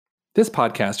This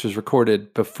podcast was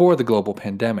recorded before the global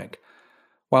pandemic.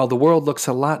 While the world looks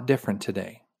a lot different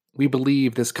today, we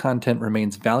believe this content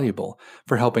remains valuable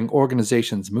for helping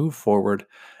organizations move forward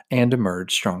and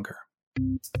emerge stronger.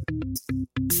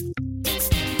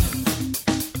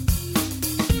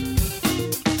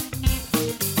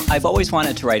 I've always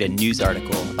wanted to write a news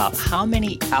article about how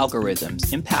many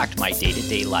algorithms impact my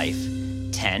day-to-day life.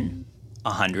 10,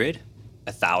 100,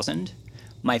 1,000?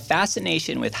 My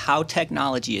fascination with how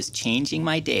technology is changing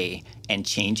my day and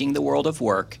changing the world of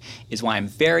work is why I'm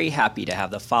very happy to have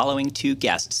the following two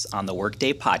guests on the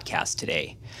Workday podcast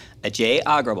today. Ajay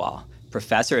Agrawal,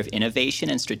 Professor of Innovation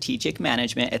and Strategic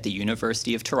Management at the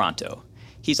University of Toronto.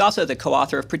 He's also the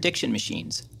co-author of Prediction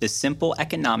Machines, The Simple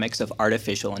Economics of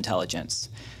Artificial Intelligence.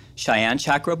 Sayan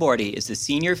Chakraborty is the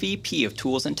Senior VP of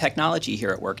Tools and Technology here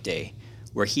at Workday,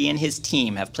 where he and his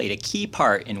team have played a key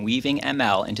part in weaving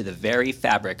ML into the very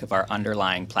fabric of our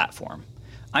underlying platform.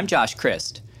 I'm Josh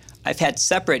Christ. I've had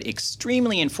separate,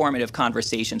 extremely informative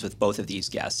conversations with both of these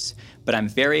guests, but I'm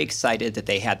very excited that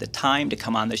they had the time to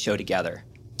come on the show together.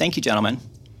 Thank you, gentlemen.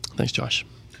 Thanks, Josh.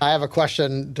 I have a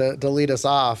question to lead us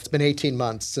off. It's been 18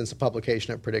 months since the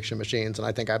publication of Prediction Machines, and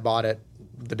I think I bought it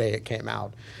the day it came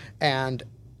out. And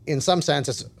in some sense,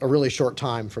 it's a really short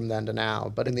time from then to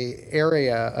now. But in the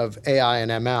area of AI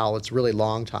and ML, it's a really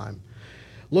long time.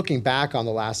 Looking back on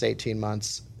the last 18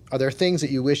 months, are there things that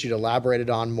you wish you'd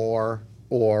elaborated on more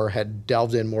or had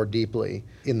delved in more deeply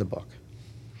in the book?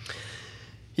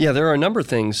 Yeah, there are a number of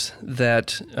things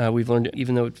that we've learned,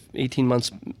 even though 18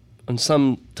 months on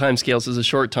some timescales is a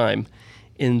short time.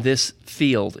 In this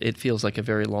field, it feels like a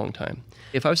very long time.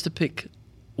 If I was to pick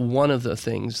one of the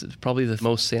things, probably the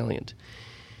most salient,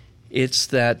 it's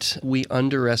that we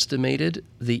underestimated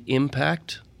the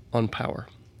impact on power.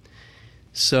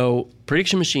 So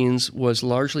Prediction Machines was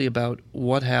largely about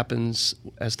what happens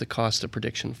as the cost of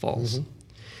prediction falls. Mm-hmm.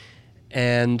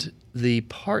 And the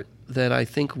part that I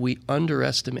think we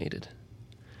underestimated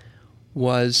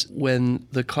was when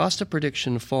the cost of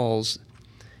prediction falls,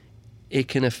 it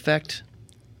can affect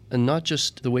not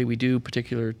just the way we do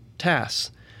particular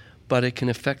tasks, but it can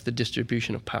affect the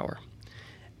distribution of power.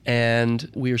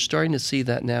 And we are starting to see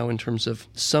that now in terms of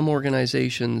some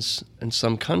organizations and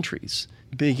some countries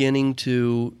beginning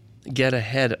to get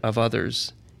ahead of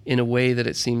others in a way that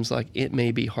it seems like it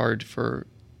may be hard for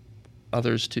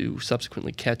others to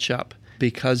subsequently catch up,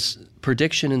 because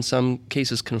prediction in some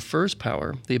cases confers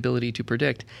power, the ability to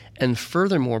predict, and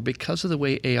furthermore, because of the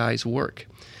way AIs work,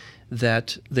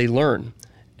 that they learn.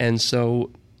 And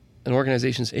so an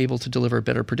organization is able to deliver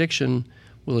better prediction,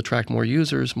 will attract more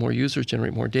users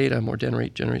generate more data,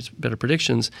 generates better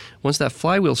predictions. Once that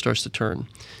flywheel starts to turn,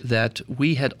 that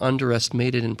we had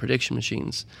underestimated in Prediction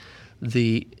Machines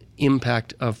the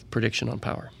impact of prediction on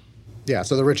power. Yeah,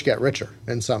 so the rich get richer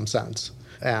in some sense.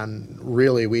 And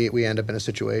really, we end up in a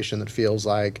situation that feels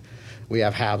like we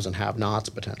have haves and have-nots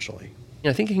potentially.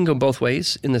 I think it can go both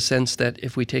ways in the sense that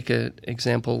if we take an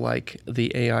example like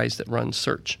the AIs that run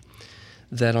search,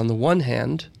 that on the one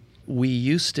hand, we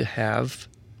used to have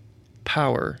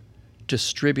power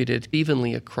distributed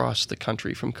evenly across the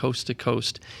country from coast to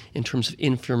coast in terms of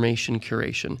information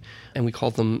curation. And we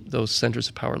called them those centers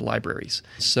of power libraries.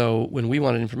 So when we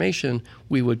wanted information,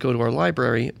 we would go to our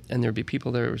library and there'd be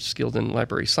people there who were skilled in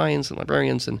library science and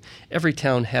librarians, and every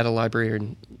town had a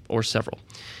librarian or several.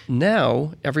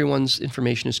 Now, everyone's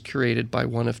information is curated by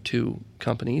one of two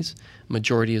companies.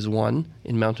 Majority is one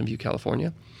in Mountain View,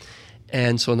 California.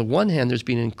 And so on the one hand, there's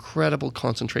been an incredible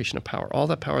concentration of power. All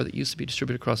that power that used to be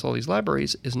distributed across all these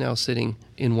libraries is now sitting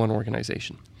in one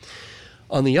organization.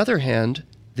 On the other hand,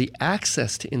 the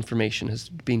access to information has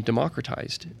been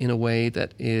democratized in a way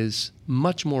that is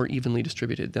much more evenly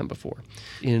distributed than before.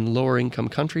 In lower income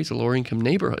countries or lower income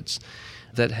neighborhoods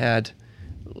that had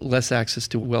less access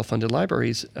to well-funded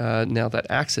libraries, now that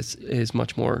access is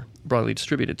much more broadly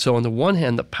distributed. So on the one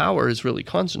hand, the power is really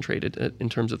concentrated in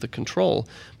terms of the control,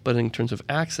 but in terms of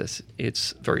access,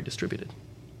 it's very distributed.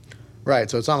 Right,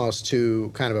 so it's almost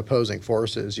two kind of opposing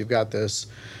forces. You've got this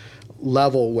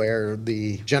level where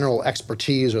the general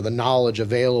expertise or the knowledge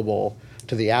available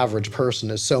to the average person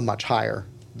is so much higher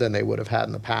than they would have had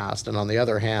in the past. And on the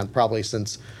other hand, probably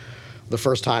since the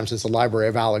first time since the Library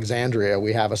of Alexandria,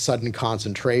 we have a sudden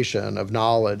concentration of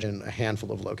knowledge in a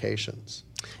handful of locations.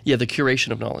 Yeah, the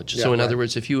curation of knowledge. Yeah, so in right. other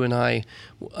words, if you and I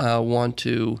want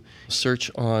to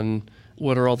search on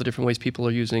what are all the different ways people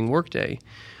are using Workday,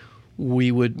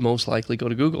 we would most likely go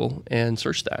to Google and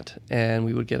search that, and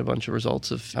we would get a bunch of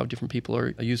results of how different people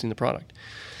are using the product.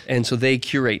 And so they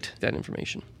curate that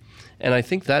information. And I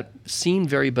think that seemed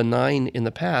very benign in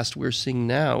the past. We're seeing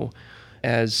now,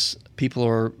 as people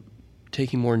are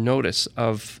taking more notice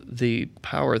of the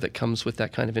power that comes with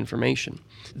that kind of information.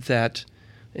 That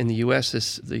in the US,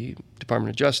 it's the Department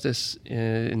of Justice.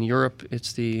 In Europe,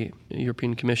 it's the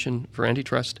European Commission for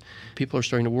Antitrust. People are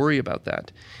starting to worry about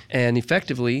that. And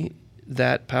effectively,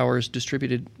 that power is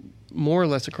distributed more or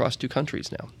less across two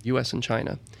countries now. US and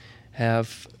China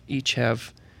each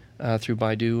have through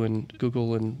Baidu and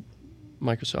Google and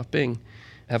Microsoft Bing,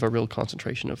 have a real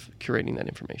concentration of curating that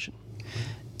information.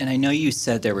 And I know you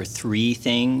said there were 3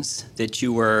 things that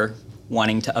you were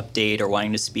wanting to update or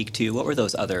wanting to speak to. What were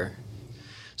those other?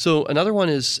 So another one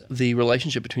is the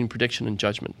relationship between prediction and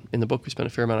judgment. In the book, we spent a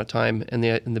fair amount of time, and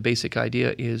the basic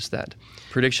idea is that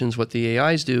prediction's what the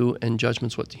AIs do, and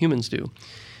judgment's what the humans do.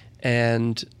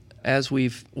 And as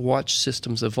we've watched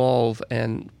systems evolve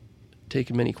and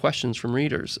taken many questions from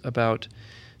readers about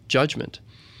judgment,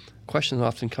 a question that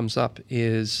often comes up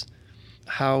is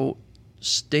how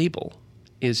stable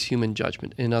is human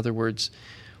judgment? In other words,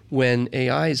 when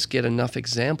AIs get enough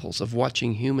examples of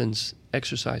watching humans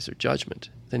exercise their judgment,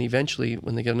 then eventually,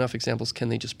 when they get enough examples, can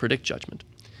they just predict judgment?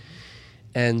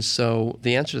 And so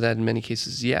the answer to that in many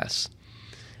cases is yes.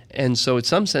 And so in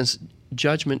some sense,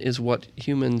 judgment is what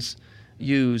humans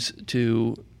use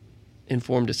to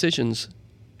inform decisions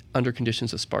under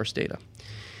conditions of sparse data.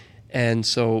 And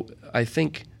so I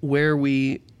think where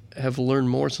we have learned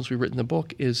more since we've written the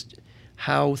book is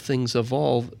how things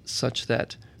evolve such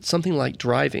that something like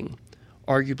driving,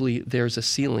 arguably there's a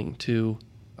ceiling to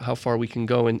how far we can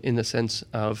go in the sense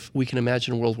of we can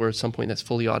imagine a world where at some point that's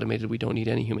fully automated, we don't need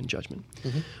any human judgment.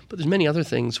 Mm-hmm. But there's many other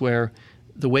things where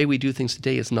the way we do things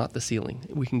today is not the ceiling.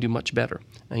 We can do much better.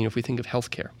 And, if we think of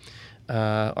healthcare,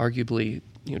 arguably,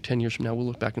 10 years from now, we'll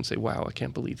look back and say, wow, I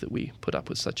can't believe that we put up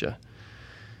with such a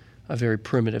very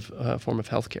primitive form of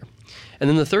healthcare. And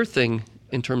then the third thing,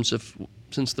 in terms of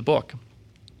since the book,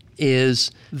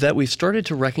 is that we've started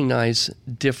to recognize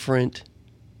different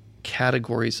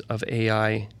categories of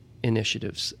AI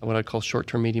initiatives, what I call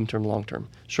short-term, medium-term, long-term.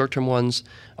 Short-term ones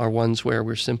are ones where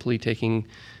we're simply taking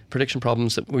prediction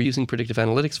problems that we're using predictive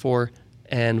analytics for,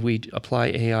 and we apply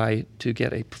AI to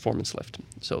get a performance lift.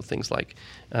 So things like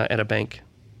at a bank,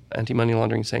 anti-money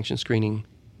laundering, sanction screening,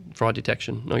 fraud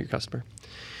detection, know your customer.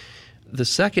 The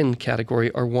second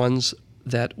category are ones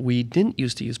that we didn't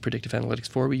used to use predictive analytics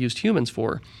for, we used humans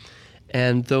for,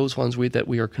 and those ones that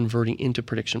we are converting into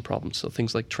prediction problems. So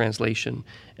things like translation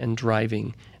and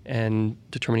driving and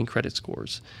determining credit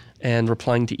scores and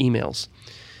replying to emails.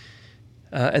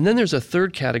 And then there's a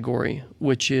third category,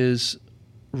 which is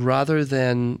rather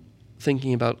than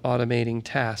thinking about automating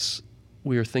tasks,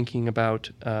 we are thinking about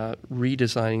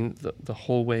redesigning the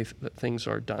whole way that things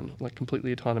are done, like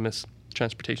completely autonomous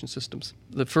transportation systems.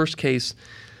 The first case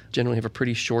generally have a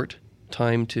pretty short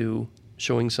time to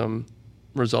showing some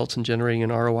results and generating an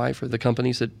ROI for the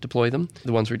companies that deploy them.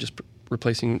 The ones who are just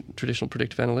replacing traditional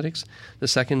predictive analytics. The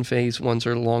second phase ones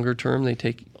are longer term. They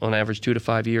take on average 2 to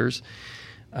 5 years,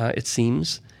 it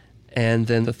seems. And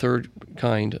then the third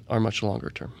kind are much longer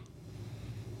term.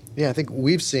 Yeah, I think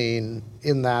we've seen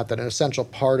in that an essential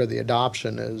part of the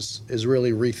adoption is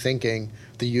really rethinking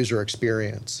the user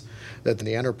experience, that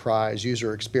the enterprise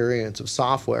user experience of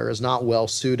software is not well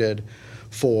suited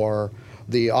for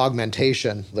the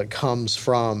augmentation that comes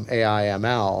from AI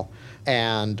ML,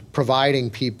 and providing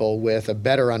people with a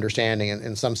better understanding,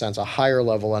 in some sense a higher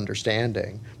level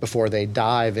understanding before they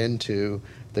dive into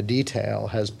the detail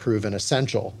has proven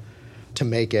essential to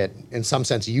make it, in some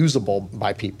sense, usable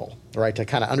by people, right? To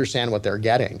kind of understand what they're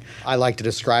getting. I like to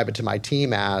describe it to my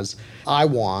team as I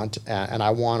want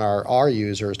our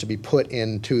users to be put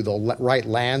into the right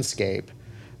landscape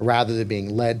rather than being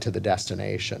led to the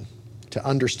destination, to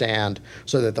understand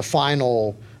so that the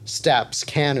final steps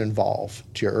can involve,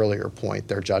 to your earlier point,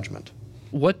 their judgment.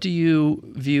 What do you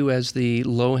view as the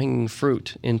low-hanging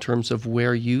fruit in terms of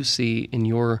where you see in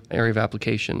your area of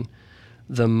application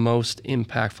the most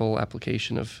impactful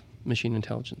application of machine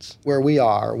intelligence? Where we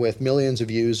are with millions of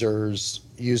users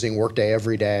using Workday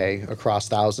every day across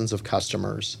thousands of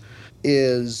customers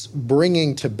is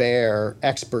bringing to bear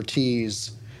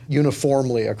expertise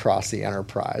uniformly across the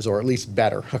enterprise, or at least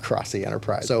better across the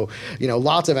enterprise. So,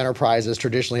 lots of enterprises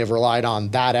traditionally have relied on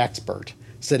that expert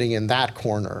sitting in that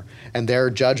corner, and their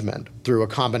judgment through a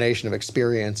combination of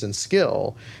experience and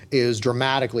skill is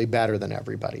dramatically better than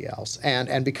everybody else.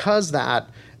 And because that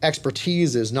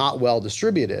expertise is not well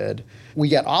distributed, we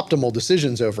get optimal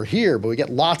decisions over here, but we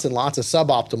get lots and lots of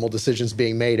suboptimal decisions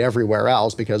being made everywhere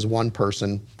else because one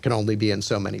person can only be in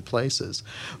so many places.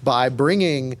 By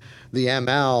bringing the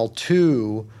ML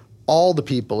to all the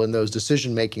people in those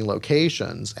decision-making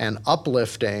locations and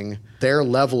uplifting their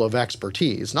level of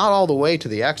expertise, not all the way to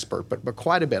the expert, but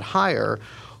quite a bit higher.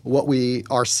 What we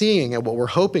are seeing and what we're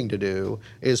hoping to do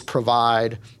is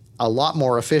provide a lot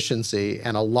more efficiency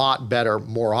and a lot better,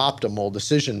 more optimal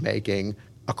decision-making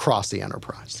across the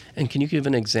enterprise. And can you give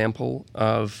an example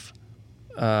of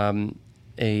one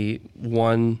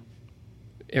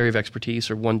area of expertise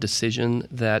or one decision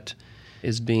that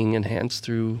is being enhanced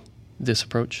through this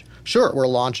approach? Sure. We're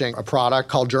launching a product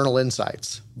called Journal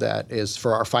Insights that is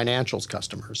for our financials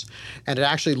customers. And it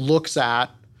actually looks at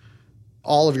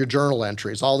all of your journal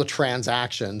entries, all the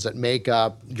transactions that make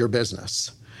up your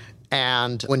business.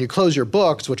 And when you close your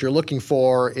books, what you're looking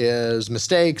for is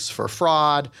mistakes, for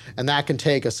fraud, and that can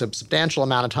take a substantial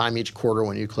amount of time each quarter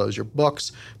when you close your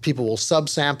books. People will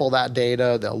subsample that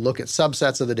data. They'll look at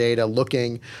subsets of the data,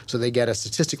 so they get a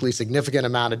statistically significant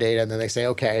amount of data, and then they say,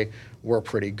 okay, we're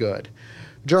pretty good.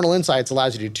 Journal Insights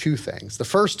allows you to do two things. The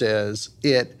first is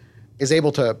it is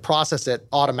able to process it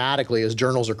automatically as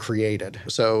journals are created.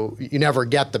 So you never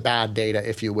get the bad data,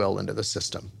 if you will, into the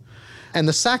system. And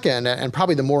the second, and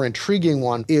probably the more intriguing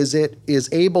one, is it is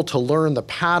able to learn the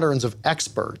patterns of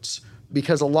experts,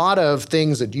 because a lot of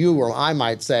things that you or I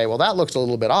might say, well, that looks a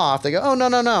little bit off. They go, oh,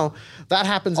 no. That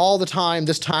happens all the time,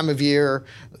 this time of year.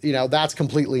 That's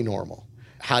completely normal.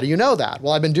 How do you know that?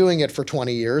 Well, I've been doing it for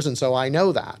 20 years, and so I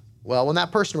know that. Well, when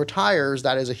that person retires,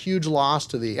 that is a huge loss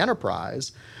to the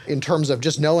enterprise in terms of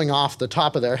just knowing off the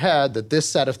top of their head that this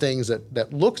set of things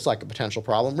that looks like a potential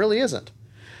problem really isn't.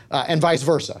 And vice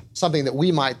versa. Something that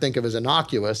we might think of as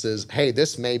innocuous is, hey,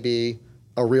 this may be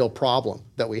a real problem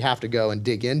that we have to go and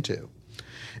dig into.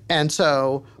 And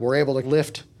so we're able to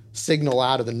lift signal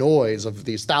out of the noise of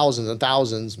these thousands and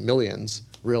thousands, millions,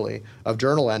 really, of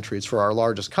journal entries for our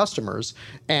largest customers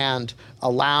and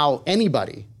allow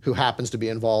anybody who happens to be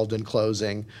involved in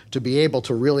closing to be able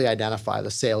to really identify the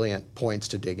salient points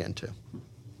to dig into.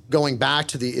 Going back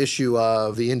to the issue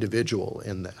of the individual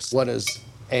in this, what does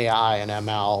AI and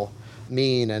ML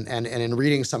mean? And in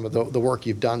reading some of the work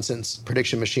you've done since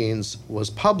Prediction Machines was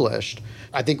published,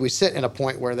 I think we sit in a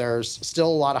point where there's still a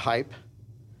lot of hype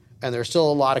and there's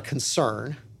still a lot of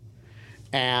concern.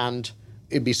 And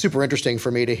it'd be super interesting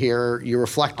for me to hear you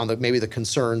reflect on maybe the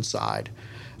concern side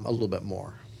a little bit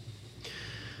more.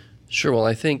 Sure. Well,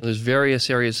 I think there's various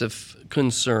areas of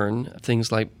concern,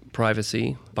 things like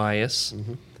privacy, bias,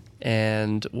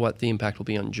 and what the impact will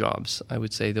be on jobs. I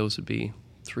would say those would be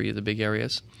three of the big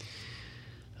areas.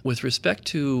 With respect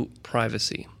to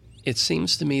privacy, it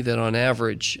seems to me that on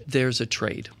average, there's a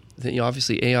trade.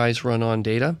 Obviously, AIs run on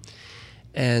data,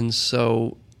 and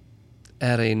so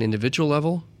at an individual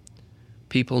level,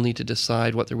 people need to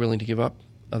decide what they're willing to give up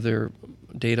of their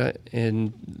data,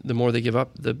 and the more they give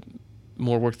up, the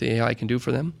more work the AI can do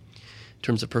for them in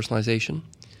terms of personalization.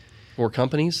 For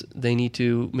companies, they need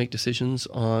to make decisions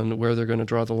on where they're going to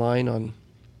draw the line on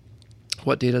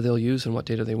what data they'll use and what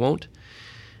data they won't.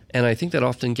 And I think that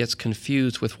often gets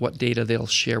confused with what data they'll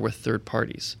share with third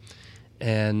parties.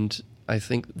 And I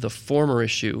think the former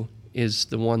issue is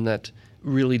the one that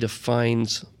really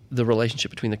defines the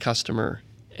relationship between the customer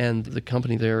and the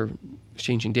company they're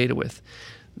exchanging data with.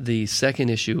 The second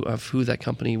issue of who that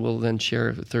company will then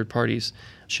share with third parties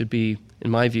should be,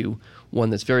 in my view, one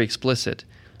that's very explicit,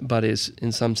 but is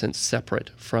in some sense separate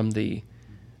from the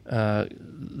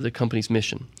company's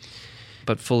mission,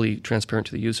 but fully transparent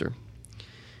to the user.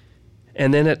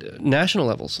 And then at national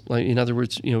levels, like in other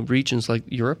words, regions like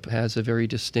Europe has a very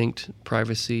distinct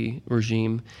privacy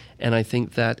regime, and I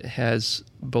think that has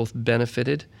both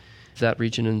benefited that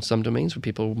region in some domains where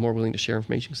people are more willing to share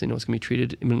information because they know it's going to be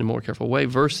treated in a more careful way,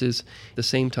 versus at the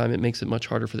same time it makes it much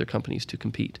harder for their companies to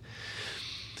compete.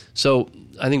 So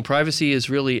I think privacy is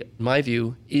really, in my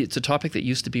view, it's a topic that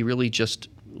used to be really just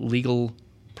legal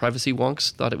privacy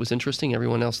wonks thought it was interesting.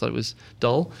 Everyone else thought it was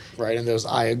dull. Right, and those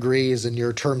I agrees and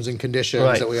your terms and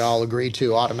conditions that we all agree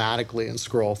to automatically and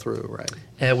scroll through, right?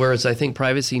 Whereas I think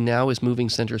privacy now is moving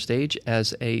center stage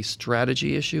as a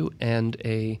strategy issue and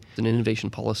an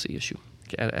innovation policy issue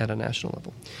at a national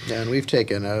level. And we've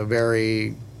taken a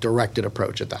very directed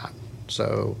approach at that.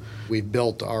 So we've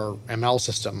built our ML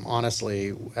system,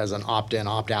 honestly, as an opt-in,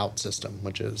 opt-out system,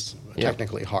 which is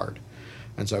technically hard.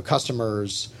 And so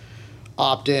customers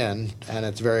opt in, and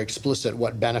it's very explicit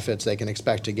what benefits they can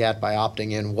expect to get by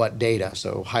opting in what data,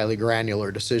 so highly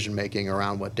granular decision making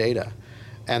around what data.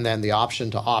 And then the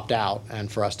option to opt out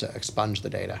and for us to expunge the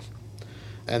data.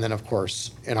 And then, of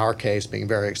course, in our case, being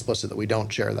very explicit that we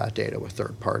don't share that data with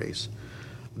third parties.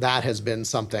 That has been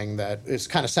something that is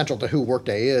kind of central to who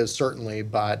Workday is, certainly,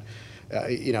 but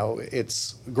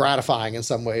it's gratifying in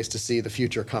some ways to see the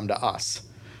future come to us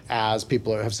as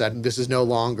people have said, this is no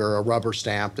longer a rubber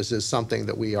stamp. This is something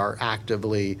that we are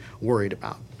actively worried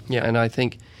about. Yeah, and I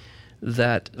think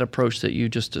that approach that you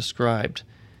just described,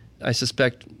 I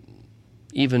suspect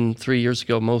even 3 years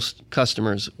ago, most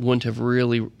customers wouldn't have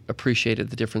really appreciated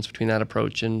the difference between that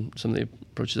approach and some of the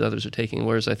approaches others are taking,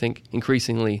 whereas I think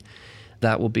increasingly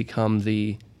that will become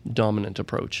the dominant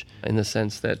approach in the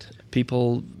sense that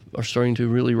people are starting to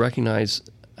really recognize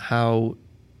how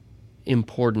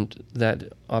important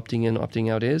that opting in, opting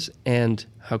out is, and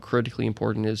how critically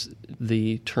important is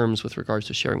the terms with regards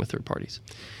to sharing with third parties.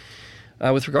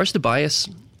 With regards to bias,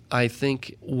 I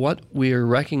think what we're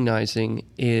recognizing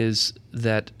is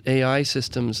that AI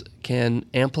systems can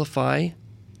amplify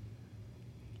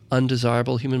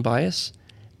undesirable human bias,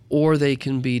 or they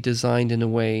can be designed in a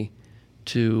way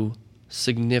to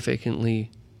significantly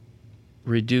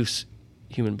reduce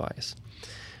human bias.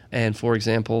 And for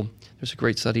example, there's a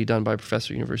great study done by a professor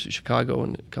at the University of Chicago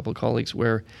and a couple of colleagues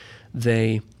where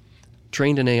they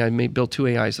trained an AI, built two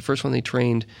AIs. The first one they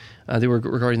trained, they were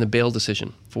regarding the bail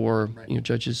decision for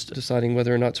judges deciding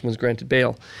whether or not someone's granted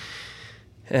bail.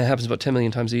 It happens about 10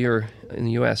 million times a year in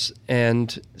the U.S.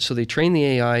 And so they trained the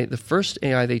AI. The first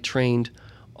AI they trained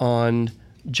on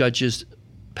judges'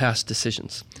 past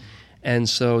decisions. And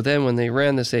so then when they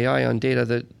ran this AI on data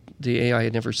that the AI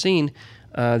had never seen,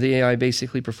 the AI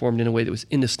basically performed in a way that was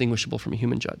indistinguishable from a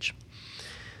human judge.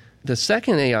 The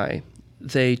second AI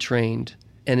they trained,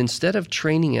 and instead of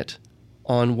training it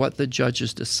on what the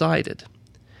judges decided,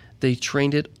 they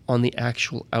trained it on the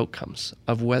actual outcomes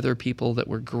of whether people that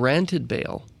were granted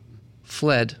bail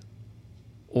fled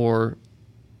or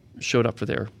showed up for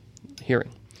their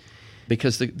hearing.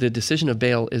 Because the decision of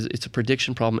bail it's a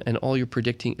prediction problem, and all you're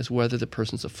predicting is whether the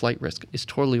person's a flight risk. It's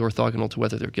totally orthogonal to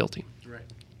whether they're guilty. Right.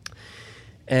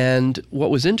 And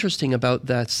what was interesting about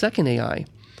that second AI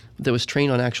that was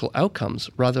trained on actual outcomes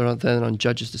rather than on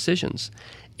judges' decisions,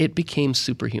 it became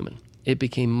superhuman. It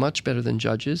became much better than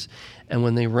judges, and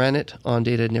when they ran it on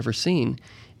data I'd never seen,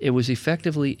 it was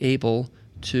effectively able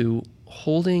to,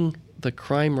 holding the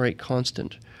crime rate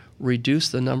constant, reduce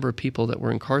the number of people that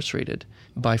were incarcerated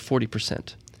by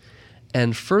 40%.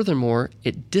 And furthermore,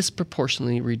 it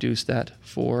disproportionately reduced that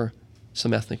for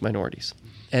some ethnic minorities.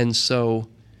 And so,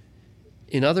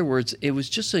 in other words, it was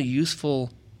just a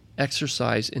useful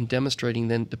exercise in demonstrating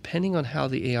then, depending on how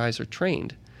the AIs are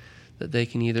trained, that they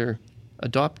can either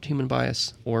adopt human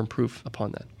bias or improve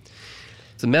upon that.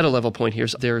 The meta-level point here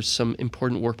is there's some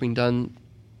important work being done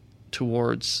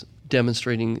towards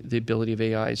demonstrating the ability of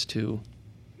AIs to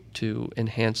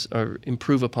enhance or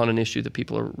improve upon an issue that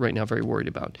people are right now very worried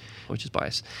about, which is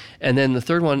bias. And then the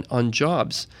third one on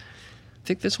jobs, I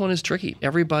think this one is tricky.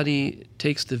 Everybody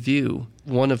takes the view,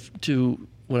 one of two,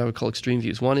 what I would call extreme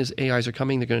views. One is AIs are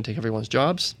coming, they're going to take everyone's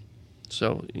jobs,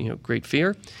 so great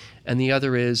fear. And the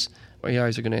other is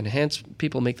AIs are going to enhance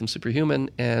people, make them superhuman,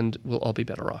 and we'll all be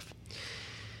better off.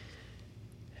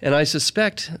 And I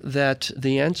suspect that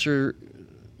the answer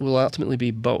will ultimately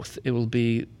be both. It will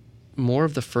be more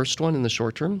of the first one in the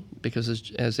short term,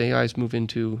 because as AIs move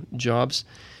into jobs,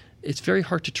 it's very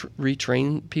hard to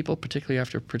retrain people, particularly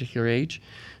after a particular age.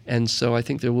 And so I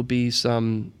think there will be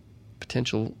some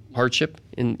potential hardship.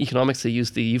 In economics, they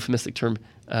use the euphemistic term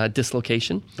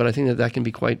dislocation, but I think that can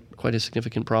be quite a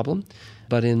significant problem.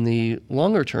 But in the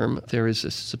longer term, there is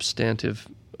a substantive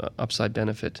upside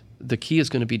benefit. The key is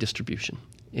going to be distribution,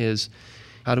 is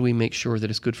how do we make sure that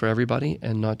it's good for everybody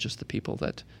and not just the people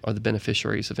that are the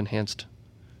beneficiaries of enhanced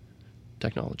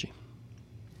technology?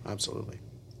 Absolutely.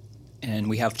 And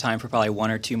we have time for probably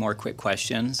one or two more quick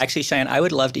questions. Actually, Cheyenne, I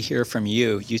would love to hear from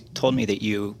you. You told me that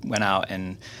you went out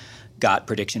and got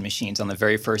prediction machines on the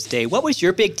very first day. What was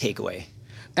your big takeaway?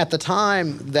 At the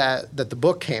time that the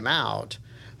book came out,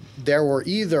 there were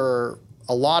either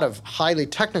a lot of highly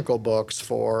technical books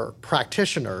for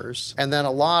practitioners and then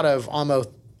a lot of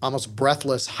almost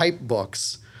breathless hype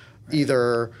books,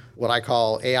 either what I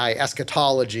call AI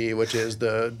eschatology, which is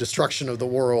the destruction of the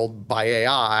world by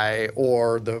AI,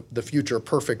 or the future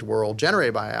perfect world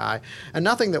generated by AI, and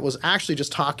nothing that was actually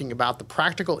just talking about the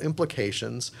practical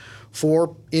implications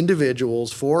for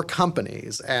individuals, for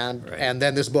companies, and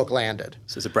then this book landed.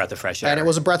 So it's a breath of fresh air. And it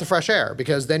was a breath of fresh air,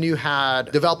 because then you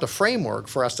had developed a framework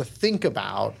for us to think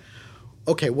about,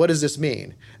 okay, what does this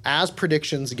mean? As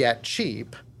predictions get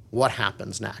cheap, what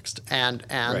happens next? And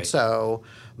so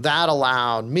that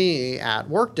allowed me at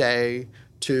Workday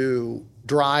to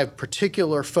drive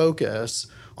particular focus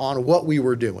on what we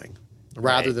were doing,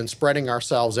 rather than spreading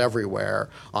ourselves everywhere,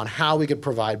 on how we could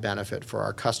provide benefit for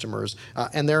our customers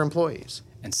and their employees.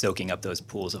 And soaking up those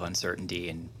pools of uncertainty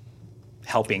and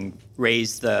helping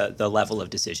raise the level of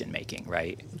decision making,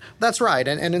 right? That's right.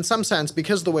 And in some sense,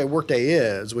 because the way Workday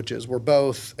is, which is we're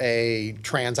both a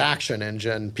transaction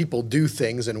engine, people do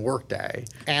things in Workday,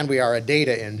 and we are a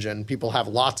data engine, people have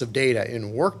lots of data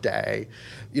in Workday,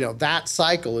 that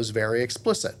cycle is very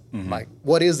explicit. Like,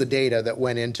 what is the data that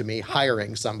went into me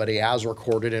hiring somebody as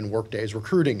recorded in Workday's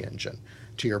recruiting engine?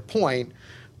 To your point,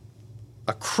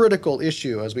 a critical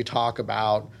issue as we talk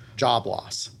about job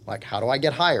loss. Like, how do I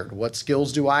get hired? What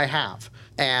skills do I have?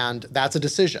 And that's a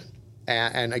decision.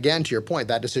 And again, to your point,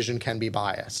 that decision can be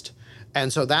biased.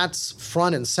 And so that's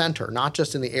front and center, not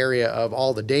just in the area of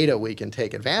all the data we can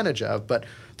take advantage of, but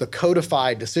the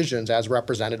codified decisions as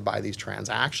represented by these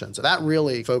transactions. So that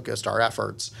really focused our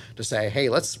efforts to say, hey,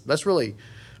 let's really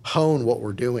hone what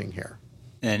we're doing here.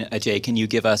 And Ajay, can you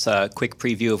give us a quick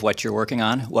preview of what you're working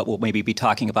on? What we'll maybe be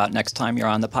talking about next time you're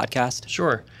on the podcast?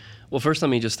 Sure. Well, first, let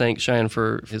me just thank Cheyenne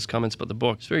for his comments about the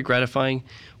book. It's very gratifying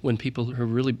when people are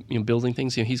really building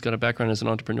things. He's got a background as an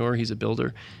entrepreneur. He's a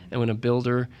builder. And when a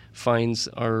builder finds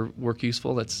our work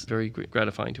useful, that's very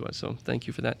gratifying to us. So thank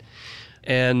you for that.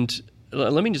 And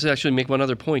let me just actually make one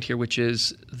other point here, which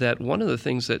is that one of the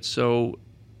things that's so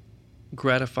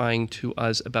gratifying to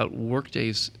us about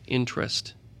Workday's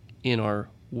interest in our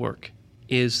work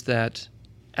is that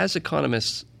as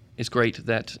economists, it's great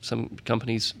that some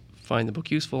companies find the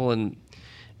book useful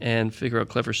and figure out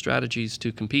clever strategies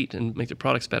to compete and make their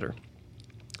products better.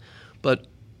 But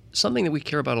something that we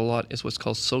care about a lot is what's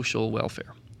called social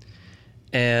welfare.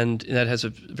 And that has a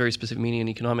very specific meaning in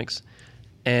economics.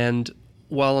 And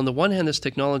while on the one hand, this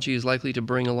technology is likely to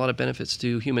bring a lot of benefits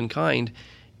to humankind,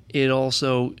 it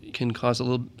also can cause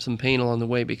some pain along the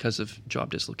way because of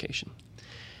job dislocation.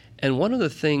 And one of the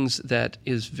things that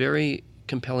is very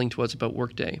compelling to us about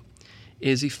Workday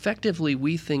is effectively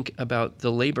we think about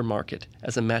the labor market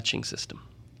as a matching system.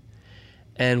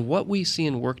 And what we see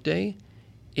in Workday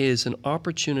is an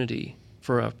opportunity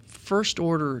for a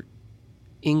first-order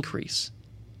increase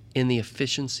in the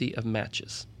efficiency of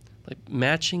matches, like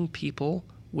matching people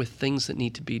with things that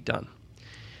need to be done.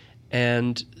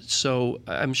 And so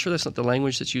I'm sure that's not the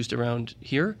language that's used around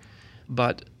here,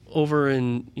 but over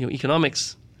in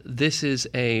economics, this is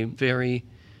a very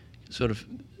sort of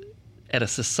at a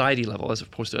society level, as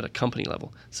opposed to at a company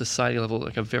level,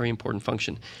 like a very important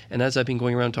function. And as I've been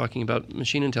going around talking about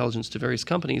machine intelligence to various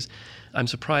companies, I'm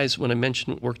surprised when I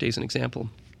mention Workday as an example,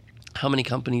 how many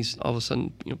companies all of a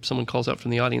sudden, someone calls out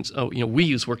from the audience, we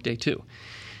use Workday too.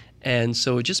 And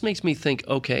so it just makes me think,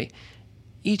 okay,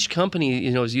 each company,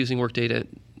 is using Workday to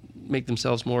make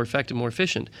themselves more effective, more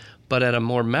efficient, but at a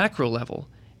more macro level,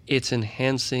 it's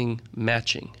enhancing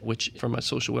matching, which from a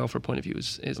social welfare point of view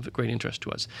is of great interest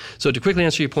to us. So to quickly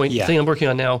answer your point, The thing I'm working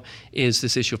on now is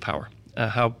this issue of power,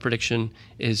 how changes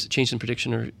in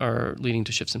prediction are leading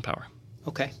to shifts in power.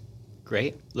 Okay,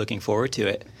 great. Looking forward to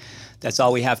it. That's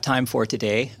all we have time for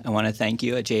today. I want to thank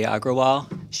you, Ajay Agrawal,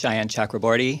 Cheyenne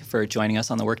Chakraborty, for joining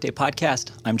us on the Workday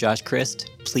Podcast. I'm Josh Christ.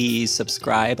 Please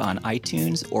subscribe on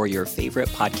iTunes or your favorite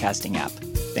podcasting app.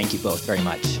 Thank you both very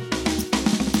much.